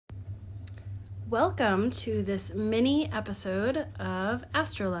Welcome to this mini episode of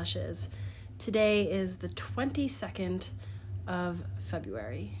Astrolushes. Today is the 22nd of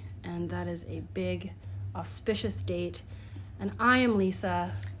February, and that is a big, auspicious date. And I am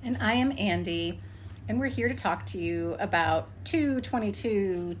Lisa. And I am Andy, and we're here to talk to you about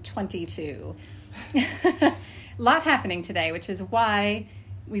 2/22/22. A lot happening today, which is why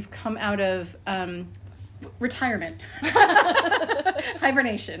we've come out of retirement.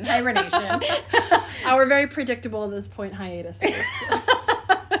 Hibernation. Our very predictable at this point hiatuses.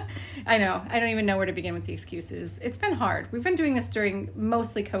 I know. I don't even know where to begin with the excuses. It's been hard. We've been doing this during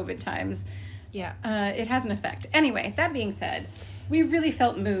mostly COVID times. Yeah. It has an effect. Anyway, that being said, we really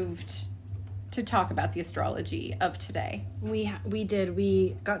felt moved to talk about the astrology of today. We did.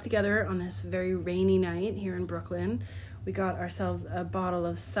 We got together on this very rainy night here in Brooklyn. We got ourselves a bottle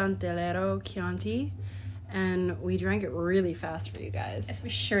of Sant'Elero Chianti, and we drank it really fast for you guys. Yes, we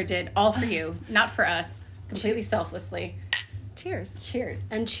sure did. All for you, not for us. Completely selflessly. Cheers. Cheers.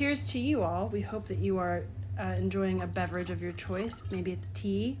 And cheers to you all. We hope that you are enjoying a beverage of your choice. Maybe it's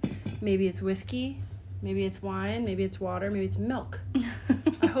tea, maybe it's whiskey, maybe it's wine, maybe it's water, maybe it's milk.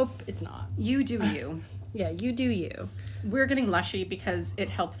 I hope it's not. You do you. Yeah, you do you. We're getting lushy because it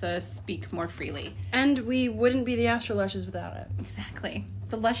helps us speak more freely. And we wouldn't be the Astrolushes without it. Exactly.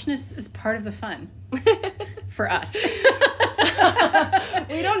 The lushness is part of the fun. For us.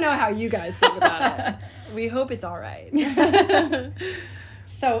 We don't know how you guys think about it. We hope it's all right.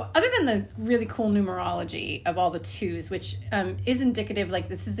 So, other than the really cool numerology of all the twos, which is indicative, like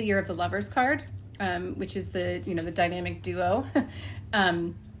this is the year of the Lovers card, which is the dynamic duo.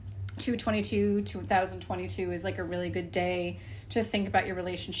 2022 is like a really good day to think about your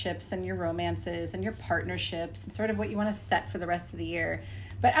relationships and your romances and your partnerships and sort of what you want to set for the rest of the year.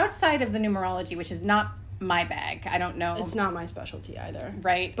 But outside of the numerology, which is not my bag, I don't know. It's not my specialty either.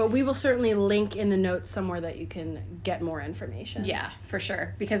 Right. But we will certainly link in the notes somewhere that you can get more information. Yeah, for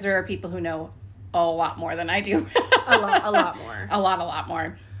sure. Because there are people who know a lot more than I do. A lot more. A lot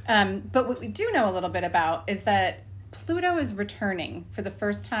more. But what we do know a little bit about is that Pluto is returning for the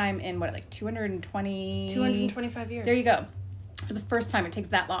first time in 225 years. There you go. For the first time, it takes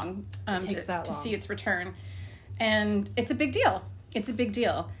that long to see its return. And it's a big deal. And it's a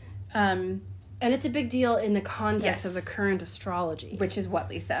big deal in the context Yes. of the current astrology. Which is what,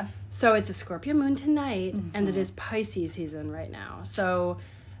 Lisa? So it's a Scorpio moon tonight, and it is Pisces season right now. So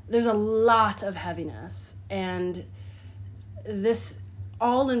there's a lot of heaviness. And this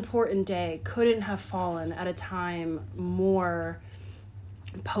all-important day couldn't have fallen at a time more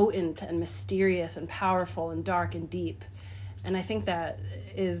potent and mysterious and powerful and dark and deep. And I think that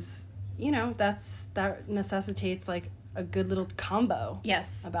is, that necessitates like a good little combo.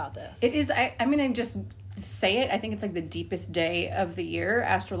 Yes. About this. It is. I'm going to just say it. I think it's like the deepest day of the year,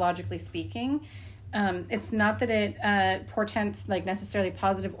 astrologically speaking. It's not that it portends like necessarily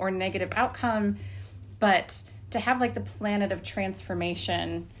positive or negative outcome, but to have like the planet of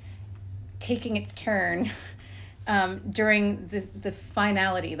transformation taking its turn during the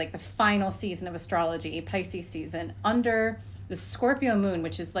finality, like the final season of astrology, Pisces season, under the Scorpio moon,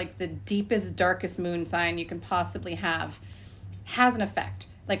 which is like the deepest, darkest moon sign you can possibly have, has an effect.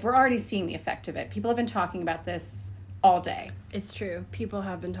 Like we're already seeing the effect of it. People have been talking about this all day. It's true. People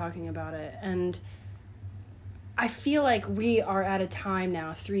have been talking about it. And I feel like we are at a time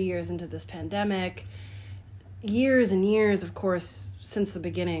now, 3 years into this pandemic, years and years, of course, since the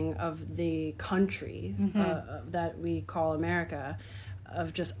beginning of the country that we call America,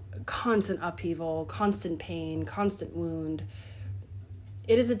 of just constant upheaval, constant pain, constant wound.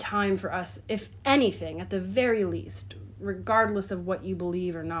 It is a time for us, if anything, at the very least, regardless of what you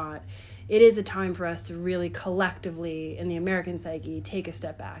believe or not, it is a time for us to really collectively, in the American psyche, take a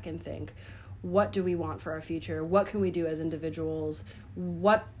step back and think, what do we want for our future? What can we do as individuals?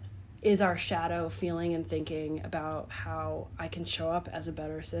 What is our shadow feeling and thinking about how I can show up as a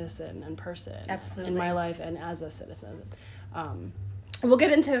better citizen and person Absolutely. in my life and as a citizen? We'll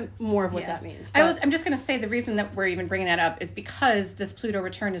get into more of what that means. I'm just going to say the reason that we're even bringing that up is because this Pluto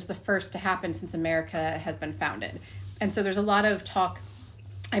return is the first to happen since America has been founded. And so there's a lot of talk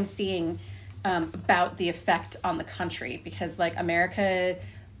I'm seeing about the effect on the country because like America,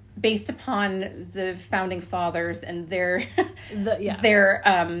 based upon the founding fathers and their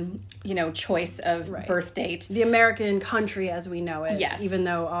choice of birth date. The American country as we know it, yes. Even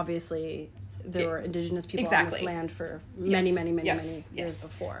though obviously there were indigenous people on this land for many years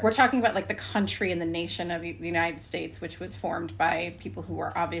before. We're talking about like the country and the nation of the United States, which was formed by people who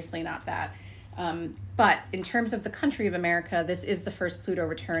were obviously not that. But in terms of the country of America, this is the first Pluto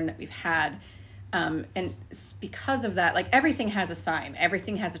return that we've had. And because of that, like everything has a sign,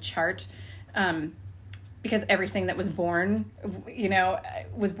 everything has a chart. because everything that was born,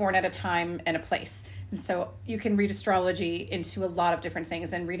 was born at a time and a place. And so you can read astrology into a lot of different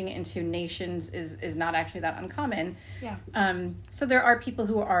things, and reading it into nations is not actually that uncommon. Yeah. So there are people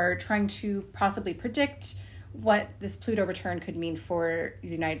who are trying to possibly predict what this Pluto return could mean for the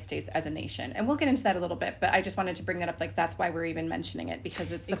United States as a nation. And we'll get into that a little bit, but I just wanted to bring that up. Like, that's why we're even mentioning it,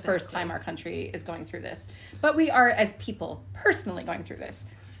 because it's the first time our country is going through this. But we are, as people, personally going through this.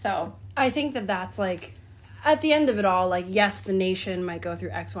 So I think that's like, at the end of it all, like, yes, the nation might go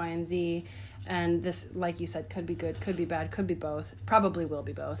through X, Y, and Z, and this, like you said, could be good, could be bad, could be both, probably will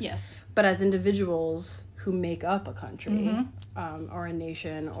be both. Yes. But as individuals who make up a country, or a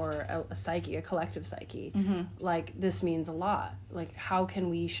nation, or a psyche, a collective psyche, like, this means a lot. Like, how can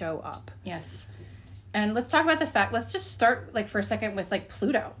we show up? Yes. And let's talk about let's just start, like, for a second with, like,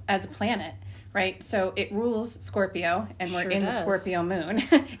 Pluto as a planet. Right? So it rules Scorpio, and we're in the Scorpio moon.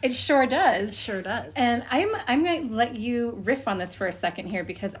 It sure does. It sure does. And I'm going to let you riff on this for a second here,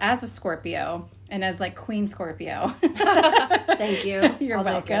 because as a Scorpio, and as, like, Queen Scorpio. Thank you. You're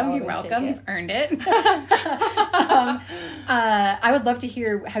welcome. You're welcome. You've earned it. I would love to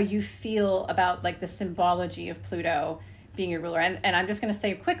hear how you feel about, like, the symbology of Pluto being your ruler. And I'm just going to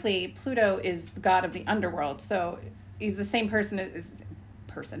say quickly, Pluto is the god of the underworld. So he's the same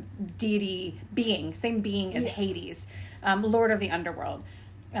deity, same being as Hades, Lord of the underworld.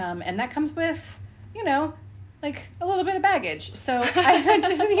 And that comes with, like, a little bit of baggage. So I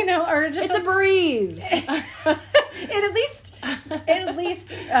just, it's a breeze. It at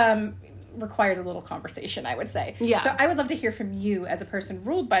least requires a little conversation, I would say. Yeah. So I would love to hear from you as a person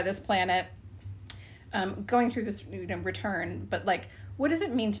ruled by this planet, going through this return. But, like, what does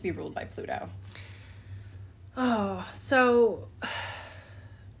it mean to be ruled by Pluto? Oh, so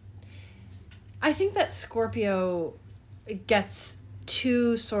I think that Scorpio gets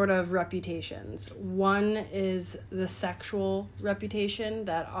two sort of reputations. One is the sexual reputation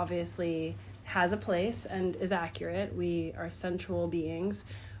that obviously has a place and is accurate. We are sensual beings.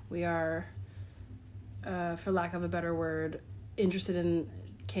 We are, for lack of a better word, interested in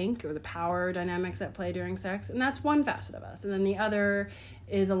kink or the power dynamics at play during sex. And that's one facet of us. And then the other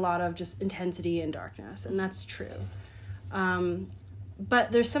is a lot of just intensity and darkness. And that's true.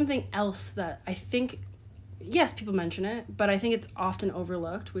 But there's something else that I think, yes, people mention it, but I think it's often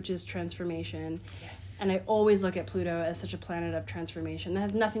overlooked, which is transformation. Yes. And I always look at Pluto as such a planet of transformation. That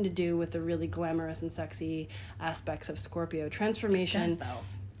has nothing to do with the really glamorous and sexy aspects of Scorpio. Transformation. It does, though.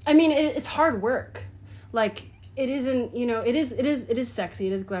 I mean, it's hard work. Like, it isn't, it is sexy,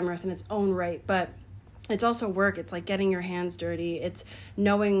 it is glamorous in its own right, but it's also work. It's like getting your hands dirty. It's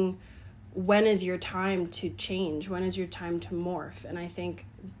knowing when is your time to change, when is your time to morph. And I think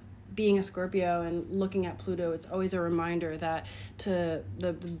being a Scorpio and looking at Pluto, it's always a reminder that the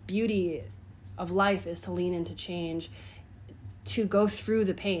beauty of life is to lean into change, to go through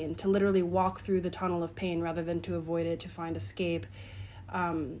the pain, to literally walk through the tunnel of pain rather than to avoid it, to find escape.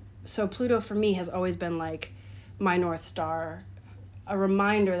 So Pluto for me has always been like my North Star, a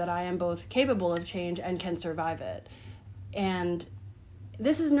reminder that I am both capable of change and can survive it. And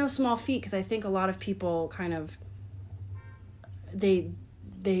this is no small feat, because I think a lot of people kind of, they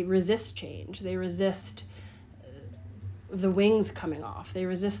resist change. They resist the wings coming off. They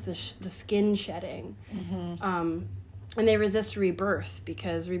resist the skin shedding. And they resist rebirth,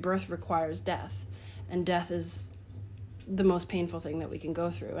 because rebirth requires death. And death is the most painful thing that we can go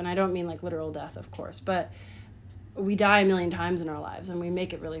through. And I don't mean like literal death, of course, but we die a million times in our lives, and we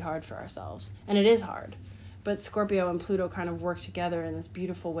make it really hard for ourselves. And it is hard. But Scorpio and Pluto kind of work together in this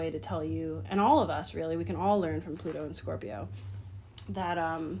beautiful way to tell you, and all of us really, we can all learn from Pluto and Scorpio,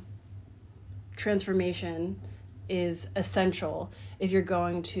 that transformation is essential if you're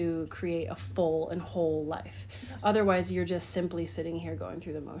going to create a full and whole life. Yes. Otherwise, you're just simply sitting here going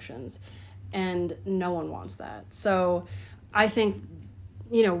through the motions, and no one wants that. So I think,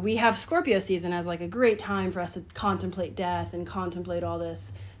 we have Scorpio season as like a great time for us to contemplate death and contemplate all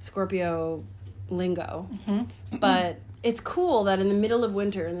this Scorpio lingo. But it's cool that in the middle of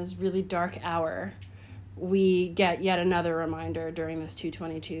winter, in this really dark hour, we get yet another reminder during this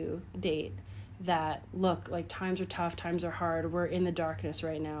 2/22 date that, look, like, times are tough, times are hard, we're in the darkness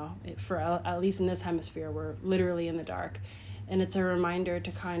right now. For at least in this hemisphere, we're literally in the dark. And it's a reminder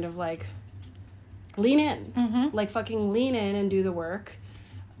to kind of like lean in, like fucking lean in and do the work.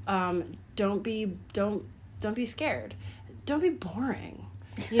 Don't be scared. Don't be boring.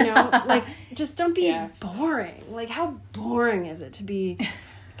 Like, just don't be boring. Like, how boring is it to be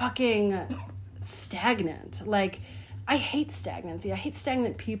fucking stagnant? Like, I hate stagnancy. I hate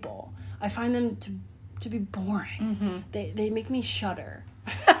stagnant people. I find them to be boring. They make me shudder.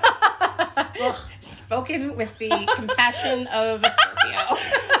 Spoken with the compassion of a Scorpio.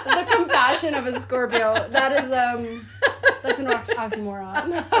 The compassion of a Scorpio. That is that's an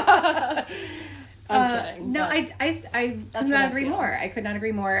oxymoron. I'm kidding. No, I could not agree feel. more. I could not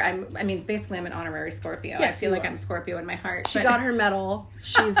agree more. Basically I'm an honorary Scorpio. Yes, I feel you like are. I'm Scorpio in my heart. She got her medal.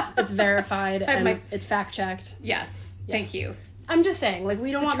 It's verified have and it's fact checked. Yes. Thank you. I'm just saying, like,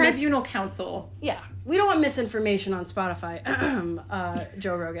 we don't want Tribunal Council. we don't want misinformation on Spotify.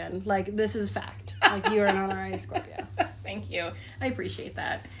 Joe Rogan. Like, this is fact. Like, you are an honorary Scorpio. Thank you. I appreciate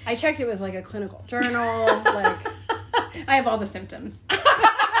that. I checked it with like a clinical journal. Like, I have all the symptoms.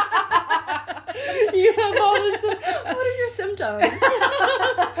 you have all this. What are your symptoms?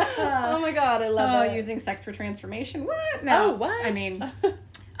 Oh my god, I love it. Using sex for transformation. What? No. Oh, what? I mean,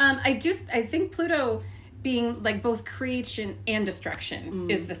 I think Pluto being like both creation and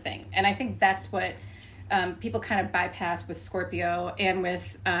destruction is the thing. And I think that's what people kind of bypass with Scorpio and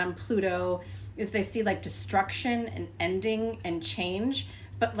with Pluto is they see like destruction and ending and change.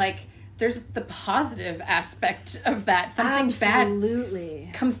 But like there's the positive aspect of that. Something Absolutely.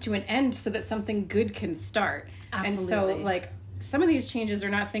 bad comes to an end so that something good can start. Absolutely. And so like some of these changes are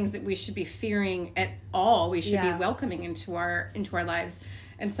not things that we should be fearing at all. We should be welcoming into our lives.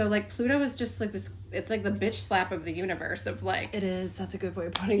 And so like Pluto is just like this, it's like the bitch slap of the universe of like, It is. That's a good way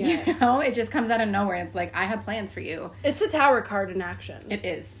of putting it. you know, it just comes out of nowhere and it's like, I have plans for you. It's a tower card in action. It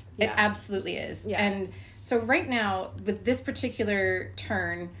is. Yeah. It absolutely is. Yeah. And so right now with this particular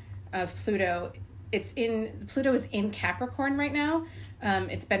turn of Pluto, Pluto is in Capricorn right now.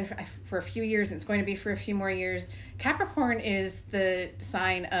 It's been for a few years and it's going to be for a few more years. Capricorn is the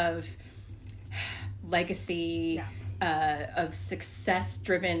sign of legacy, of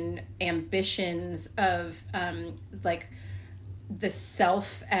success-driven ambitions, of like the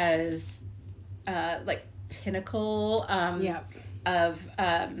self as like pinnacle of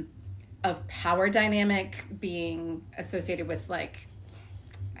power dynamic being associated with like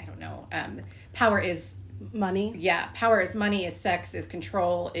I don't know. Power is Money. yeah. Power is money, is sex, is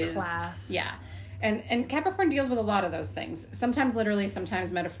control, is Class. Yeah, and Capricorn deals with a lot of those things. Sometimes literally,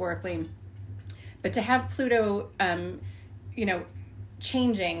 sometimes metaphorically. But to have Pluto,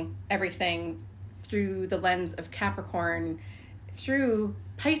 changing everything through the lens of Capricorn, through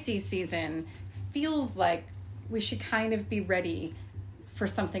Pisces season, feels like we should kind of be ready for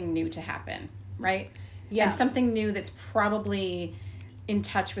something new to happen, right? Yeah. And something new that's probably in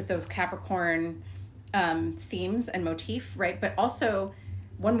touch with those Capricorn themes and motif, right? But also,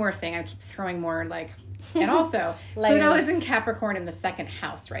 one more thing, I keep throwing more like, and also, Pluto is in Capricorn in the second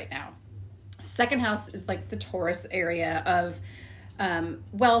house right now. Second house is like the Taurus area of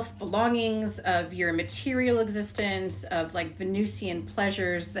wealth, belongings, of your material existence, of like Venusian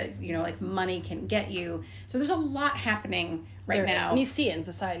pleasures that, like money can get you. So there's a lot happening right now. And you see it in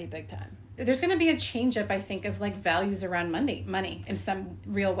society big time. There's going to be a change up, I think, of like values around money in some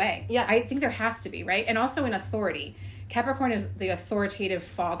real way. Yeah. I think there has to be, right? And also in authority. Capricorn is the authoritative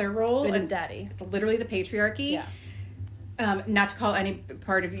father role. It is daddy. It's literally the patriarchy. Yeah. Not to call any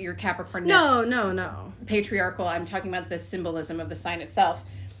part of your Capricorn No. patriarchal. I'm talking about the symbolism of the sign itself.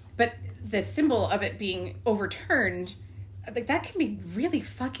 But the symbol of it being overturned, like that can be really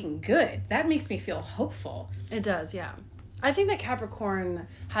fucking good. That makes me feel hopeful. It does, yeah. I think that Capricorn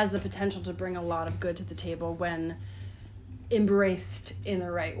has the potential to bring a lot of good to the table when embraced in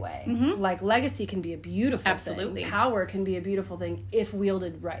the right way. Mm-hmm. Like legacy can be a beautiful Absolutely. thing. Power can be a beautiful thing if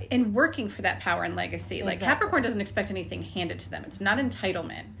wielded right. And working for that power and legacy. Like Exactly. Capricorn doesn't expect anything handed to them. It's not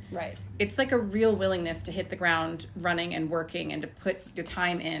entitlement. Right. It's like a real willingness to hit the ground running and working and to put the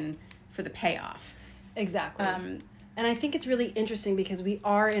time in for the payoff. Exactly. And I think it's really interesting because we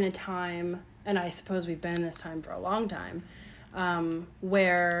are in a time, and I suppose we've been in this time for a long time,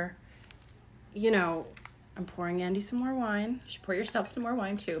 where, I'm pouring Andy some more wine. You should pour yourself some more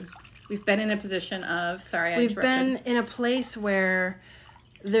wine too. We've been in a position of, sorry, I We've interrupted. been in a place where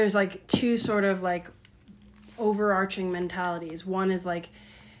there's like two sort of like overarching mentalities. One is like,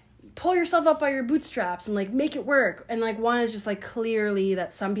 pull yourself up by your bootstraps and like make it work. And like one is just like clearly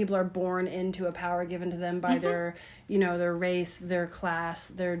that some people are born into a power given to them by their, their race, their class,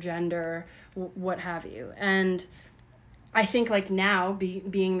 their gender, what have you. And I think like now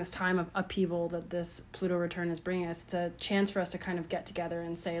being this time of upheaval that this Pluto return is bringing us, it's a chance for us to kind of get together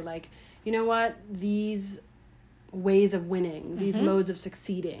and say like, you know what, these ways of winning, these modes of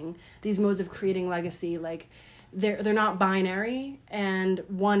succeeding, these modes of creating legacy, like they're not binary, and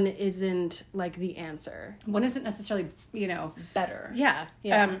one isn't like the answer. One isn't necessarily, Better. Yeah.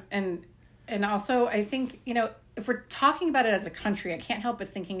 Yeah. And also I think, if we're talking about it as a country, I can't help but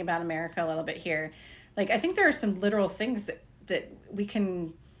thinking about America a little bit here. Like, I think there are some literal things that we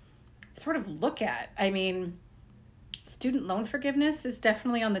can sort of look at. I mean, student loan forgiveness is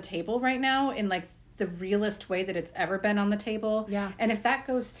definitely on the table right now in like the realest way that it's ever been on the table. Yeah. And if that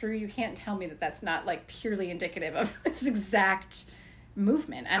goes through, you can't tell me that that's not like purely indicative of this exact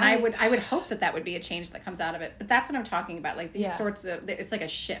movement. And I would hope that would be a change that comes out of it. But that's what I'm talking about. Like these sorts of, it's like a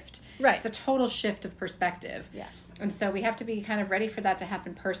shift. Right. It's a total shift of perspective. Yeah. And so we have to be kind of ready for that to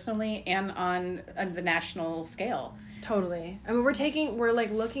happen personally and on the national scale. Totally. I mean, we're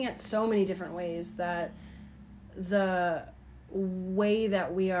like looking at so many different ways that the way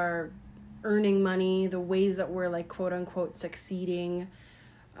that we are earning money, the ways that we're like quote unquote succeeding,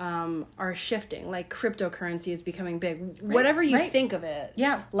 are shifting. Like cryptocurrency is becoming big. Right. Whatever you think of it,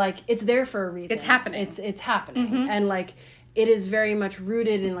 like it's there for a reason. It's happening. It's happening, and like it is very much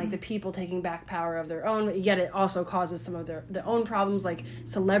rooted in like the people taking back power of their own. Yet it also causes some of their own problems, like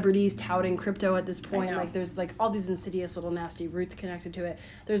celebrities touting crypto at this point. Like there's like all these insidious little nasty roots connected to it.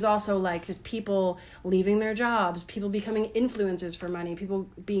 There's also like just people leaving their jobs, people becoming influencers for money, people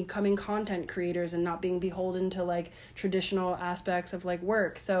becoming content creators and not being beholden to like traditional aspects of like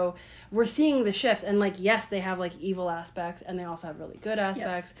work. So we're seeing the shifts, and like yes, they have like evil aspects and they also have really good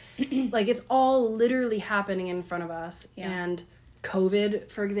aspects. Yes. Like it's all literally happening in front of us. And COVID,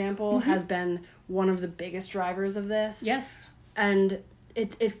 for example, has been one of the biggest drivers of this. Yes. And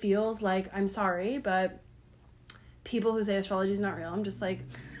it feels like, I'm sorry, but people who say astrology is not real, I'm just like,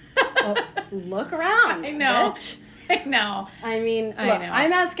 well, look around. I know. Bitch. I know. I mean, look,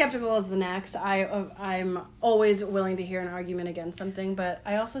 I'm as skeptical as the next. I'm always willing to hear an argument against something, but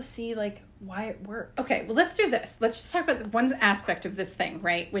I also see like why it works. Okay, well, let's do this. Let's just talk about one aspect of this thing,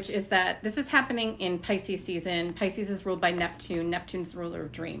 right? Which is that this is happening in Pisces season. Pisces is ruled by Neptune. Neptune's the ruler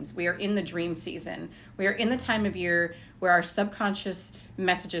of dreams. We are in the dream season. We are in the time of year where our subconscious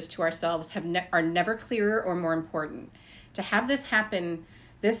messages to ourselves are never clearer or more important. To have this happen,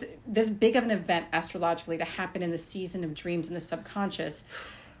 this big of an event astrologically to happen in the season of dreams in the subconscious.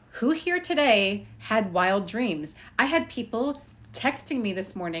 Who here today had wild dreams? I had people texting me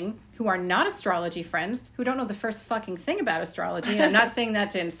this morning who are not astrology friends, who don't know the first fucking thing about astrology. And I'm not saying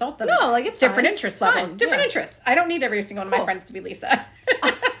that to insult them. No, like it's different fine. interest levels. Different interests. I don't need every single one of my friends to be Lisa.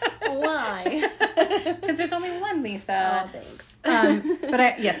 Why? Because there's only one Lisa. Oh, thanks. But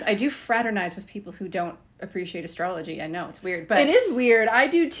I do fraternize with people who don't appreciate astrology. I know it's weird, but it is weird. I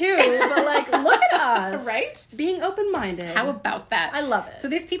do too. But like, look at us, right? Being open-minded. How about that? I love it. So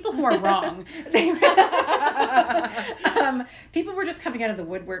these people who are wrong, people were just coming out of the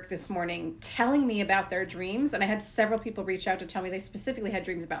woodwork this morning telling me about their dreams, and I had several people reach out to tell me they specifically had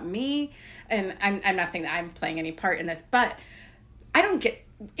dreams about me. And I'm not saying that I'm playing any part in this, but I don't get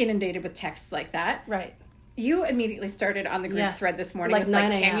inundated with texts like that. Right. You immediately started on the group thread this morning. Like it's 9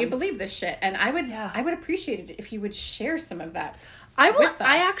 like, a.m. can you believe this shit? And I would appreciate it if you would share some of that. I will. With us.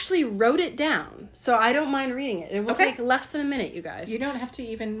 I actually wrote it down, so I don't mind reading it. It will take less than a minute, you guys. You don't have to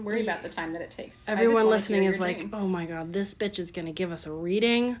even worry about the time that it takes. Everyone listening is like, "Oh my god, this bitch is gonna give us a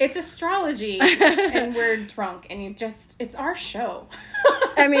reading." It's astrology, and we're drunk, and it's our show.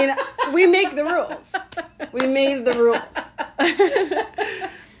 I mean, we make the rules. We made the rules.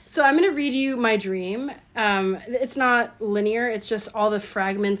 So I'm going to read you my dream. It's not linear. It's just all the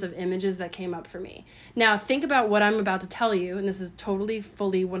fragments of images that came up for me. Now, think about what I'm about to tell you, and this is totally,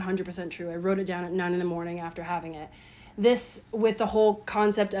 fully, 100% true. I wrote it down at 9 a.m. after having it. This, with the whole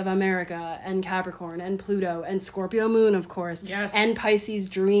concept of America and Capricorn and Pluto and Scorpio moon, of course, and Pisces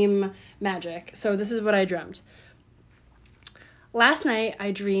dream magic. So this is what I dreamt. Last night,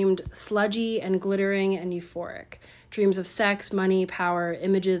 I dreamed sludgy and glittering and euphoric. Dreams of sex, money, power,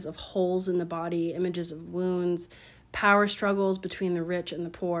 images of holes in the body, images of wounds, power struggles between the rich and the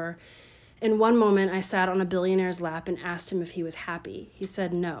poor. In one moment, I sat on a billionaire's lap and asked him if he was happy. He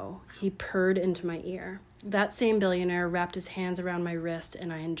said no. He purred into my ear. That same billionaire wrapped his hands around my wrist,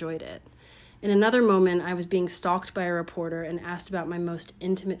 and I enjoyed it. In another moment, I was being stalked by a reporter and asked about my most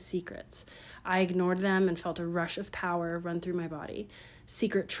intimate secrets. I ignored them and felt a rush of power run through my body.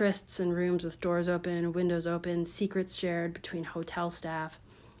 Secret trysts in rooms with doors open, windows open, secrets shared between hotel staff,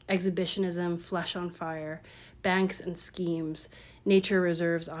 exhibitionism, flesh on fire, banks and schemes, nature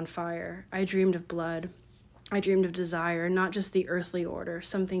reserves on fire. I dreamed of blood. I dreamed of desire, not just the earthly order,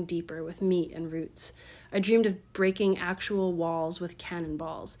 something deeper with meat and roots. I dreamed of breaking actual walls with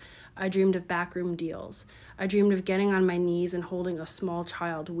cannonballs. I dreamed of backroom deals. I dreamed of getting on my knees and holding a small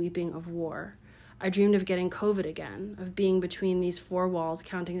child weeping of war. I dreamed of getting COVID again, of being between these four walls,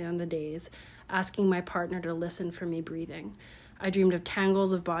 counting down the days, asking my partner to listen for me breathing. I dreamed of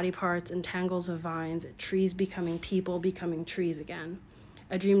tangles of body parts and tangles of vines, trees becoming people, becoming trees again.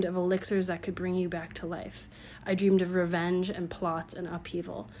 I dreamed of elixirs that could bring you back to life. I dreamed of revenge and plots and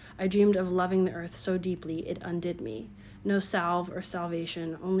upheaval. I dreamed of loving the earth so deeply it undid me. No salve or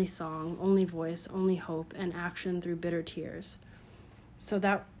salvation, only song, only voice, only hope, and action through bitter tears. So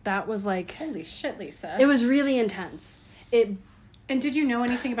that was like... Holy shit, Lisa. It was really intense. And did you know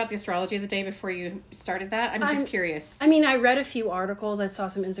anything about the astrology of the day before you started that? I'm just curious. I mean, I read a few articles, I saw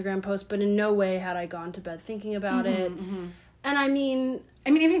some Instagram posts, but in no way had I gone to bed thinking about it. Mm-hmm. And I mean,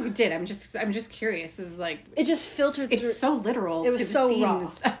 even if you did, I'm just curious. Is like it just filtered through. It's so literal. It was to so the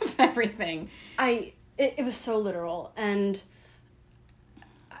themes raw of everything. It was so literal, and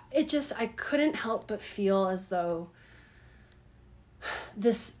I couldn't help but feel as though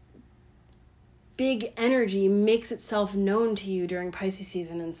this big energy makes itself known to you during Pisces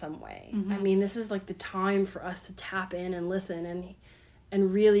season in some way. Mm-hmm. I mean, this is like the time for us to tap in and listen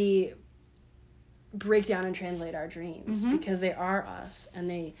and really break down and translate our dreams, mm-hmm. because they are us and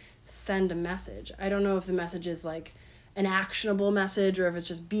they send a message. I don't know if the message is like an actionable message or if it's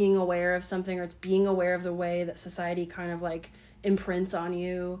just being aware of something, or it's being aware of the way that society kind of like imprints on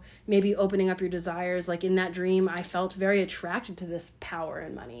you, maybe opening up your desires. Like in that dream, I felt very attracted to this power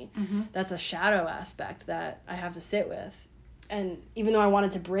and money. Mm-hmm. That's a shadow aspect that I have to sit with. And even though I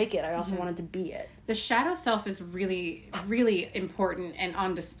wanted to break it, I also wanted to be it. The shadow self is really, really important and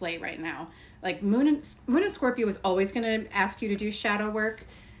on display right now. Like Moon and Scorpio is always going to ask you to do shadow work.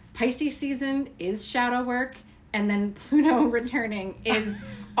 Pisces season is shadow work. And then Pluto returning is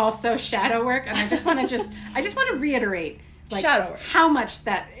also shadow work. And I just want to reiterate, like, shadow work. How much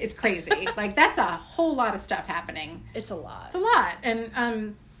that is crazy. Like, that's a whole lot of stuff happening. It's a lot. It's a lot.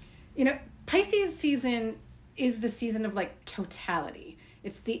 And, Pisces season is the season of, like, totality.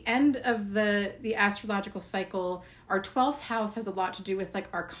 It's the end of the astrological cycle. Our 12th house has a lot to do with, like,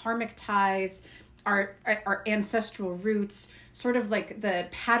 our karmic ties, our ancestral roots, sort of like the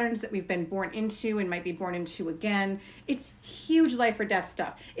patterns that we've been born into and might be born into again. It's huge life or death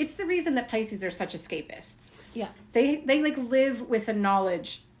stuff. It's the reason that Pisces are such escapists. Yeah. They like live with a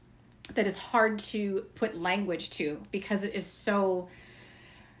knowledge that is hard to put language to because it is so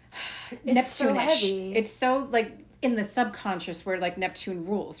Neptune-ish. So heavy. It's so like in the subconscious where like Neptune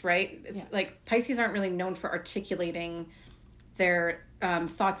rules, right? It's like Pisces aren't really known for articulating their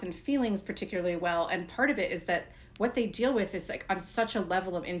thoughts and feelings particularly well. And part of it is that what they deal with is like on such a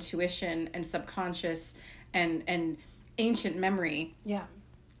level of intuition and subconscious and ancient memory. Yeah.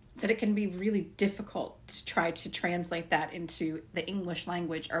 That it can be really difficult to try to translate that into the English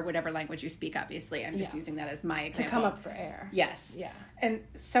language or whatever language you speak, obviously. I'm just using that as my example. To come up for air. Yes. Yeah. And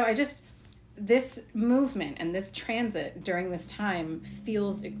so this movement and this transit during this time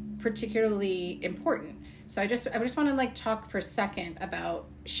feels particularly important. So I just want to like talk for a second about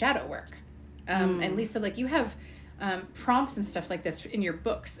shadow work. And Lisa, like you have prompts and stuff like this in your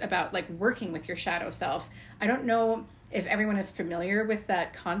books about like working with your shadow self. I don't know if everyone is familiar with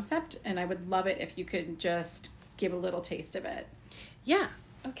that concept, and I would love it if you could just give a little taste of it. Yeah.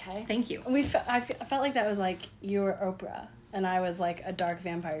 Okay. Thank you. I felt like that was like you were Oprah, and I was like a dark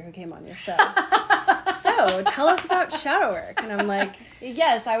vampire who came on your show. So tell us about shadow work. And I'm like,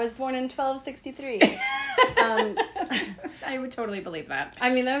 yes, I was born in 1263. I would totally believe that.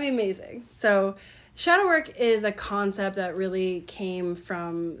 I mean, that would be amazing. So shadow work is a concept that really came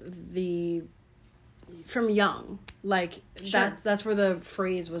from Jung. Like sure. That's where the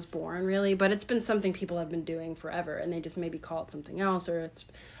phrase was born, really. But it's been something people have been doing forever, and they just maybe call it something else, or it's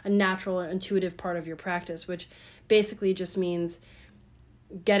a natural or intuitive part of your practice, which basically just means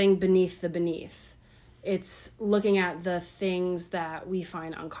getting beneath the beneath. It's looking at the things that we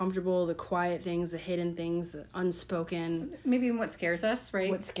find uncomfortable, the quiet things, the hidden things, the unspoken. Maybe what scares us,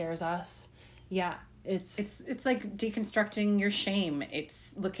 right? What scares us. Yeah. It's like deconstructing your shame.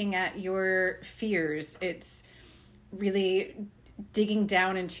 It's looking at your fears. It's really digging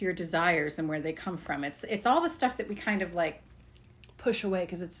down into your desires and where they come from. It's all the stuff that we kind of like push away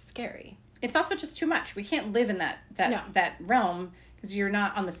because it's scary. It's also just too much. We can't live in that realm because you're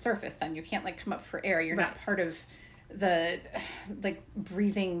not on the surface then. You can't like come up for air. You're not part of the like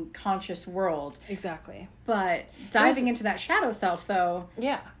breathing conscious world. Exactly. But diving into that shadow self though.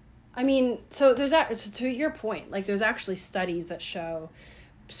 Yeah. I mean, so to your point, like there's actually studies that show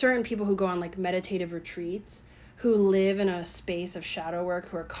certain people who go on like meditative retreats who live in a space of shadow work,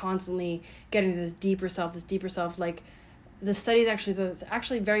 who are constantly getting to this deeper self, like the studies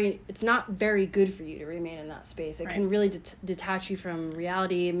actually, it's not very good for you to remain in that space. It can really detach you from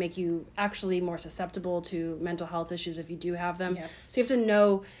reality, make you actually more susceptible to mental health issues if you do have them. Yes. So you have to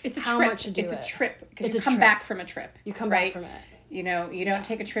know how much to do it. It's a trip because you come back from a trip. You come back from it. You know, you don't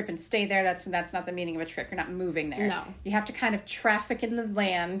take a trip and stay there. That's not the meaning of a trip. You're not moving there. No. You have to kind of traffic in the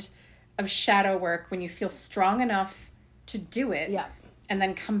land of shadow work when you feel strong enough to do it. Yeah. And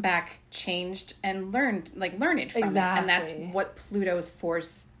then come back changed and learned from it. And that's what Pluto's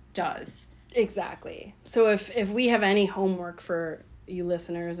force does. Exactly. So if we have any homework for you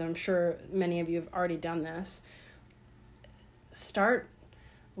listeners, I'm sure many of you have already done this, start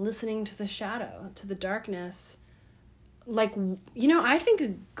listening to the shadow, to the darkness. Like, you know, I think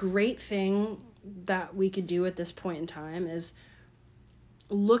a great thing that we could do at this point in time is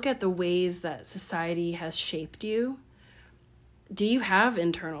look at the ways that society has shaped you. Do you have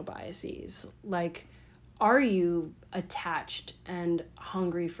internal biases? Like, are you attached and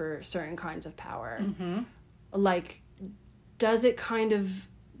hungry for certain kinds of power? Mm-hmm. Like, does it kind of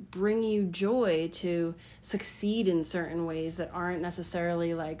bring you joy to succeed in certain ways that aren't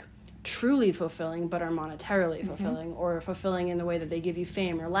necessarily like truly fulfilling but are monetarily fulfilling, or fulfilling in the way that they give you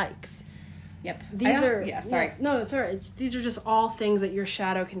fame or likes? Yep. These are No, it's all right. These are just all things that your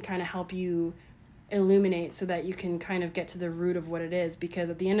shadow can kind of help you illuminate so that you can kind of get to the root of what it is, because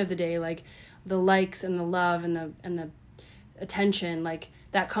at the end of the day, like, the likes and the love and the attention, like,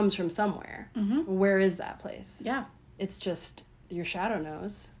 that comes from somewhere. Mm-hmm. Where is that place? Yeah. It's just your shadow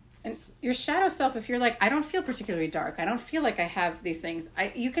knows. And your shadow self, if you're like, I don't feel particularly dark, I don't feel like I have these things,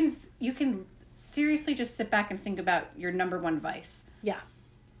 you can seriously just sit back and think about your number one vice. Yeah.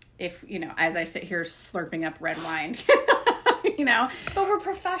 If, you know, as I sit here slurping up red wine, you know. But we're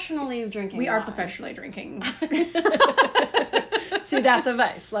professionally drinking We wine. are professionally drinking. See, that's a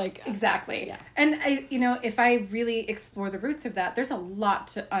vice. Like, exactly. Yeah. And if I really explore the roots of that, there's a lot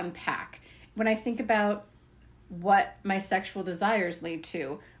to unpack. When I think about what my sexual desires lead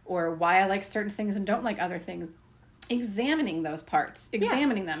to, or why I like certain things and don't like other things, examining those parts,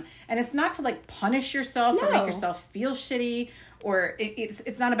 examining them. And it's not to like punish yourself or make yourself feel shitty, or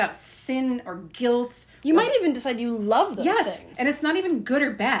it's not about sin or guilt. You might even decide you love those things. And it's not even good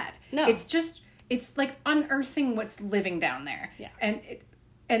or bad. No. It's like unearthing what's living down there. Yeah.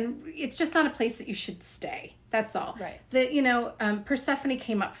 And it's just not a place that you should stay. That's all. Right. Persephone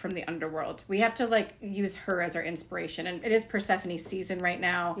came up from the underworld. We have to like use her as our inspiration. And it is Persephone's season right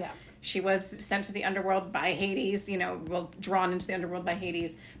now. Yeah. She was sent to the underworld by Hades, drawn into the underworld by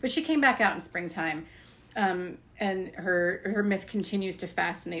Hades. But she came back out in springtime. And her myth continues to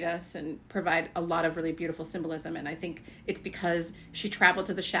fascinate us and provide a lot of really beautiful symbolism. And I think it's because she traveled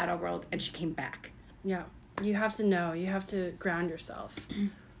to the shadow world and she came back. Yeah. You have to know. You have to ground yourself.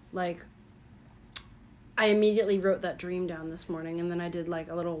 Like, I immediately wrote that dream down this morning, and then I did like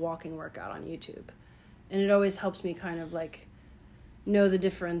a little walking workout on YouTube. And it always helps me kind of like know the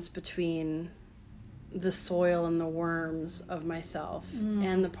difference between the soil and the worms of myself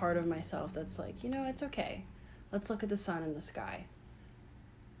and the part of myself that's like, it's okay. Let's look at the sun and the sky.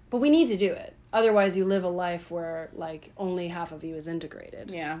 But we need to do it. Otherwise, you live a life where, like, only half of you is integrated.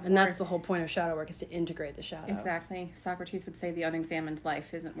 Yeah. And that's the whole point of shadow work, is to integrate the shadow. Exactly. Socrates would say the unexamined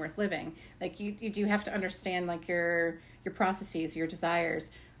life isn't worth living. Like, you do have to understand, like, your processes, your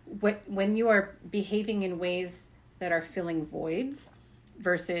desires. When you are behaving in ways that are filling voids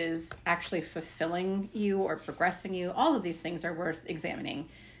versus actually fulfilling you or progressing you, all of these things are worth examining.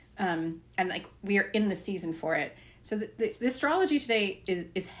 And, like, we are in the season for it. So the astrology today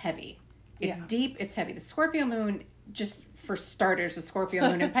is heavy. It's deep. It's heavy. The Scorpio moon, just for starters, the Scorpio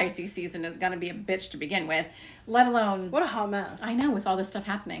moon in Pisces season is going to be a bitch to begin with, let alone... What a hot mess. I know, with all this stuff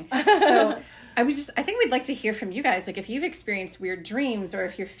happening. So I think we'd like to hear from you guys. Like, if you've experienced weird dreams, or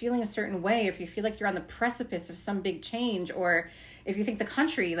if you're feeling a certain way, if you feel like you're on the precipice of some big change, or if you think the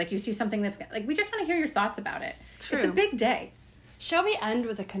country, like, you see something that's... Like, we just want to hear your thoughts about it. True. It's a big day. Shall we end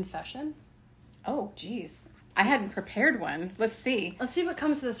with a confession? Oh, geez. I hadn't prepared one. Let's see. Let's see what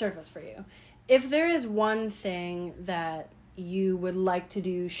comes to the surface for you. If there is one thing that you would like to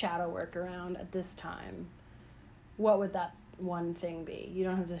do shadow work around at this time, what would that one thing be? You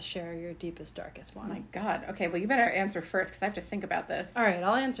don't have to share your deepest, darkest one. Oh my God. Okay, well, you better answer first, because I have to think about this. All right,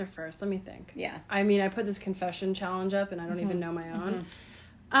 I'll answer first. Let me think. Yeah. I mean, I put this confession challenge up, and I don't even know my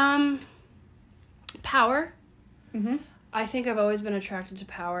own. Power. Mm-hmm. I think I've always been attracted to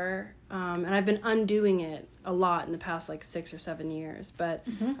power, and I've been undoing it a lot in the past, like, 6 or 7 years. But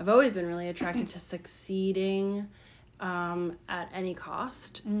I've always been really attracted to succeeding at any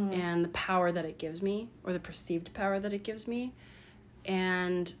cost, and the power that it gives me, or the perceived power that it gives me.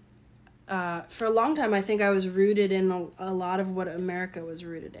 And for a long time, I think I was rooted in a lot of what America was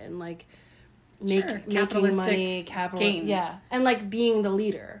rooted in, like making money, gains. Yeah, and like being the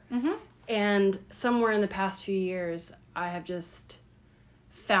leader. Mm-hmm. And somewhere in the past few years, I have just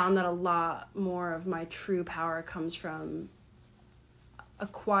found that a lot more of my true power comes from a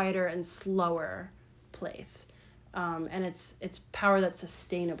quieter and slower place. And it's power that's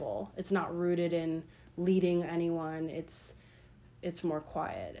sustainable. It's not rooted in leading anyone. It's more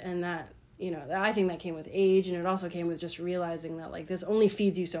quiet. And that, I think that came with age, and it also came with just realizing that, like, this only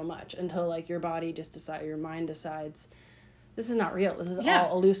feeds you so much until, like, your body just your mind decides, this is not real. This is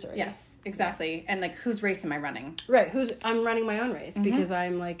all illusory. Yes, exactly. And, like, whose race am I running? Right. I'm running my own race because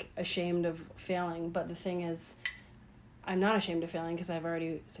I'm, like, ashamed of failing. But the thing is, I'm not ashamed of failing because I've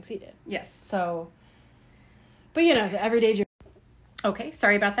already succeeded. Yes. So, but, every day. Okay,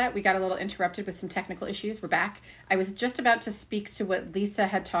 sorry about that. We got a little interrupted with some technical issues. We're back. I was just about to speak to what Lisa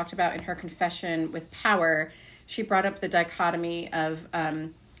had talked about in her confession with power. She brought up the dichotomy of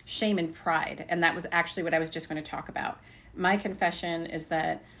shame and pride, and that was actually what I was just going to talk about. My confession is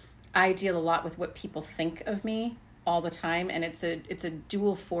that I deal a lot with what people think of me all the time, and it's a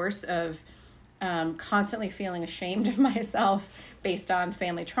dual force of constantly feeling ashamed of myself based on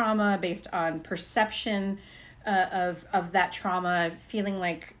family trauma, based on perception of that trauma, feeling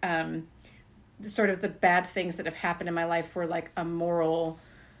like sort of the bad things that have happened in my life were like a moral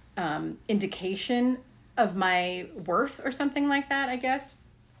indication of my worth or something like that, I guess.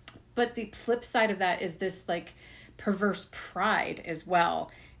 But the flip side of that is this like perverse pride as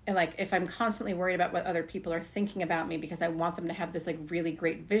well. And like, if I'm constantly worried about what other people are thinking about me because I want them to have this like really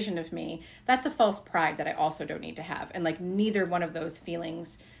great vision of me, that's a false pride that I also don't need to have. And like, neither one of those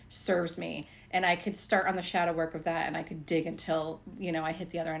feelings serves me. And I could start on the shadow work of that, and I could dig until, I hit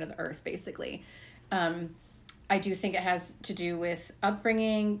the other end of the earth, basically. I do think it has to do with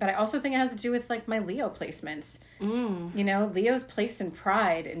upbringing, but I also think it has to do with like my Leo placements. Leo's place in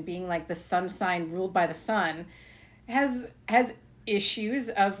pride and being like the sun sign ruled by the sun has issues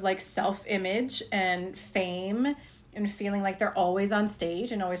of like self-image and fame and feeling like they're always on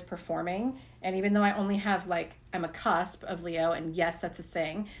stage and always performing. And even though I only have like, I'm a cusp of Leo, and yes, that's a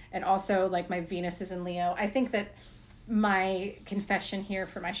thing. And also like my Venus is in Leo. I think that my confession here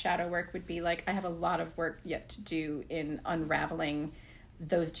for my shadow work would be like, I have a lot of work yet to do in unraveling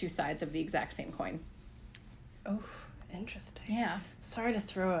those two sides of the exact same coin. Oh, interesting. Yeah. Sorry to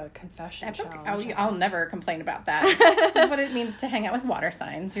throw a confession challenge. Okay. I'll never complain about that. This is what it means to hang out with water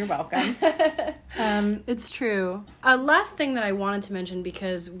signs. You're welcome. It's true. Last thing that I wanted to mention,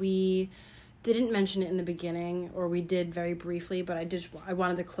 because we didn't mention it in the beginning, or we did very briefly, but I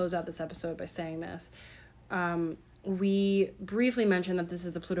wanted to close out this episode by saying this. We briefly mentioned that this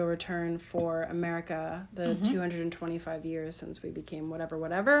is the Pluto return for America, the 225 years since we became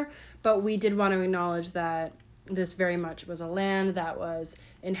whatever. But we did want to acknowledge that this very much was a land that was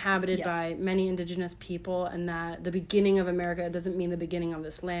inhabited by many indigenous people, and that the beginning of America doesn't mean the beginning of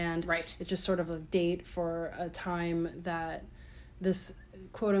this land. Right. It's just sort of a date for a time that this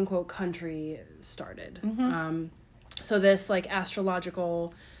quote unquote country started. So this like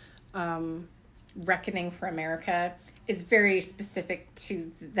astrological reckoning for America is very specific to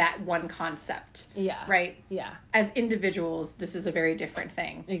that one concept. Yeah. Right? Yeah. As individuals, this is a very different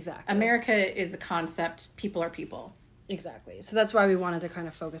thing. Exactly. America is a concept. People are people. Exactly. So that's why we wanted to kind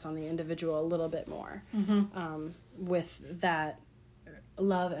of focus on the individual a little bit more, with that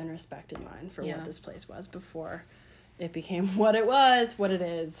love and respect in mind for what this place was before it became what it is,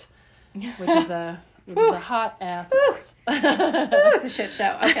 which is a hot ass mess. It's a shit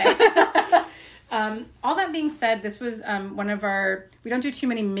show. Okay. All that being said, this was one of our, we don't do too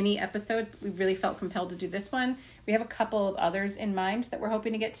many mini episodes, but we really felt compelled to do this one. We have a couple of others in mind that we're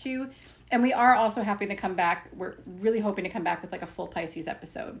hoping to get to. And we are also happy to come back. We're really hoping to come back with like a full Pisces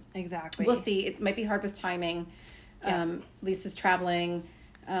episode. Exactly. We'll see. It might be hard with timing. Lisa's traveling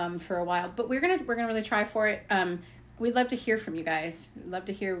for a while, but we're gonna really try for it. We'd love to hear from you guys. We'd love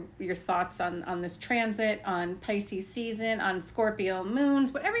to hear your thoughts on this transit, on Pisces season, on Scorpio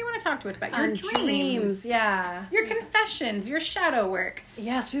moons, whatever you want to talk to us about. Your dreams. Yeah. Your confessions, your shadow work.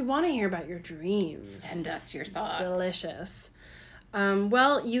 Yes, we want to hear about your dreams. Send us your thoughts. Delicious.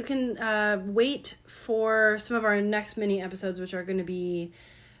 Well, you can wait for some of our next mini episodes, which are going to be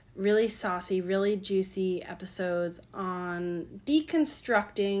really saucy, really juicy episodes on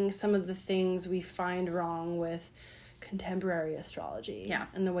deconstructing some of the things we find wrong with contemporary astrology. Yeah.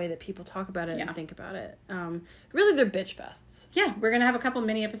 And the way that people talk about it and think about it. Really, they're bitch fests. Yeah, we're going to have a couple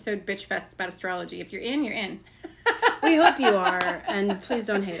mini episode bitch fests about astrology. If you're in, you're in. We hope you are, and please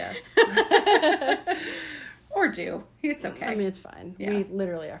don't hate us. Or do. It's okay. I mean, it's fine. Yeah. We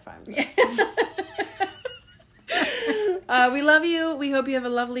literally are fine with it. We love you. We hope you have a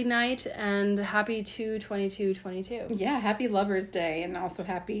lovely night, and happy 2/22/22. Yeah, happy Lover's Day, and also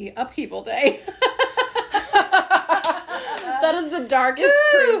happy Upheaval Day. That is the darkest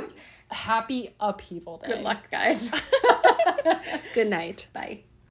creep. happy upheaval day. Good luck, guys. Good night. Bye.